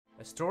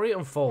A story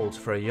unfolds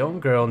for a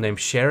young girl named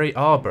Sherry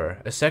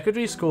Aweber, a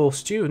secondary school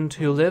student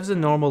who lives a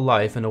normal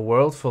life in a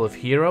world full of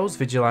heroes,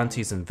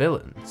 vigilantes, and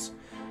villains.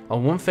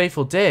 On one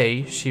fateful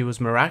day, she was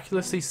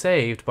miraculously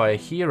saved by a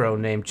hero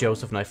named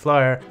Joseph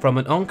Nightflyer from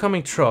an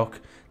oncoming truck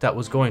that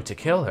was going to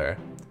kill her.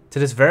 To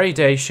this very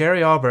day,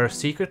 Sherry Aweber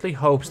secretly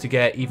hopes to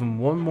get even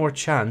one more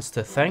chance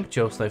to thank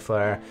Joseph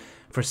Nightflyer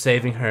for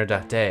saving her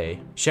that day.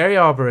 Sherry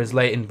Aweber is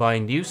late in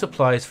buying new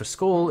supplies for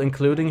school,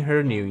 including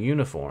her new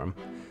uniform.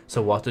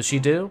 So what does she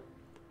do?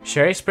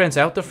 Sherry sprints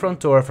out the front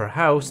door of her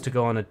house to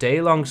go on a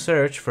day-long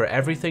search for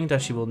everything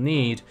that she will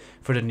need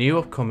for the new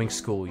upcoming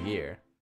school year.